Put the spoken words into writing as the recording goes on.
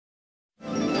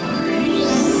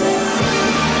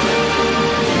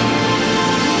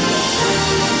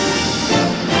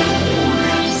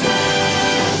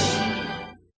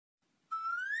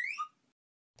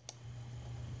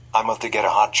I must get a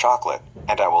hot chocolate,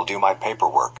 and I will do my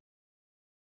paperwork.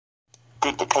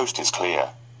 Good, the coast is clear.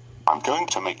 I'm going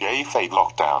to make a fade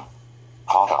lockdown.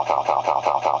 Ha ha ha ha ha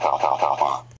ha ha ha ha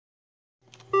ha.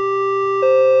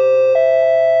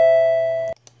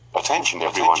 Attention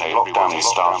everyone, a lockdown is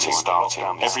starting.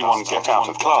 Everyone get out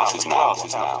of classes now.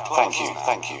 Thank you.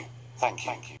 Ha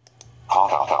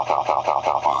ha ha ha ha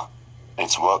ha ha.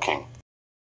 It's working.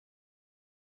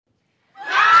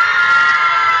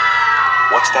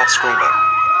 What's that screaming?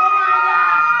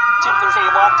 There's a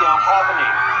lockdown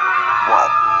happening. What?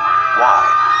 Why?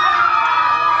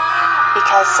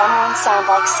 Because someone sound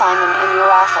like Simon in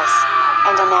your office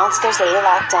and announced there's a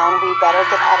lockdown, we better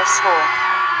get out of school.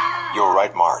 You're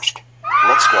right, Marsk.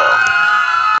 Let's go.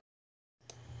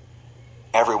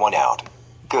 Everyone out.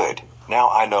 Good. Now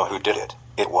I know who did it.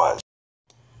 It was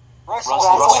Russell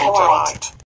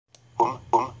Coight.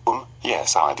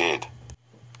 Yes, I did.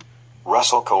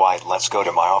 Russell Coight, let's go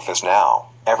to my office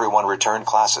now. Everyone return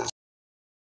classes.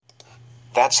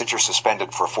 That's it, you're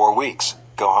suspended for 4 weeks.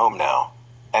 Go home now.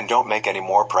 And don't make any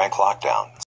more prank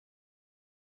lockdowns.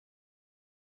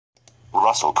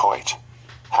 Russell Coight,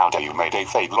 how dare you made a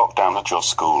fake lockdown at your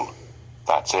school?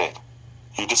 That's it.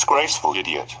 You disgraceful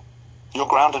idiot. You're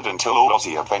grounded until all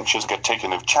Aussie adventures get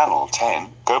taken off Channel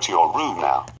 10. Go to your room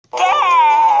now.